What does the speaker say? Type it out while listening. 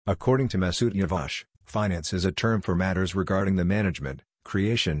According to Mesut Yavas, finance is a term for matters regarding the management,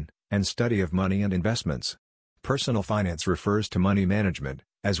 creation, and study of money and investments. Personal finance refers to money management,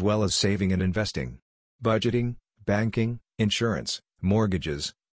 as well as saving and investing. Budgeting, banking, insurance, mortgages,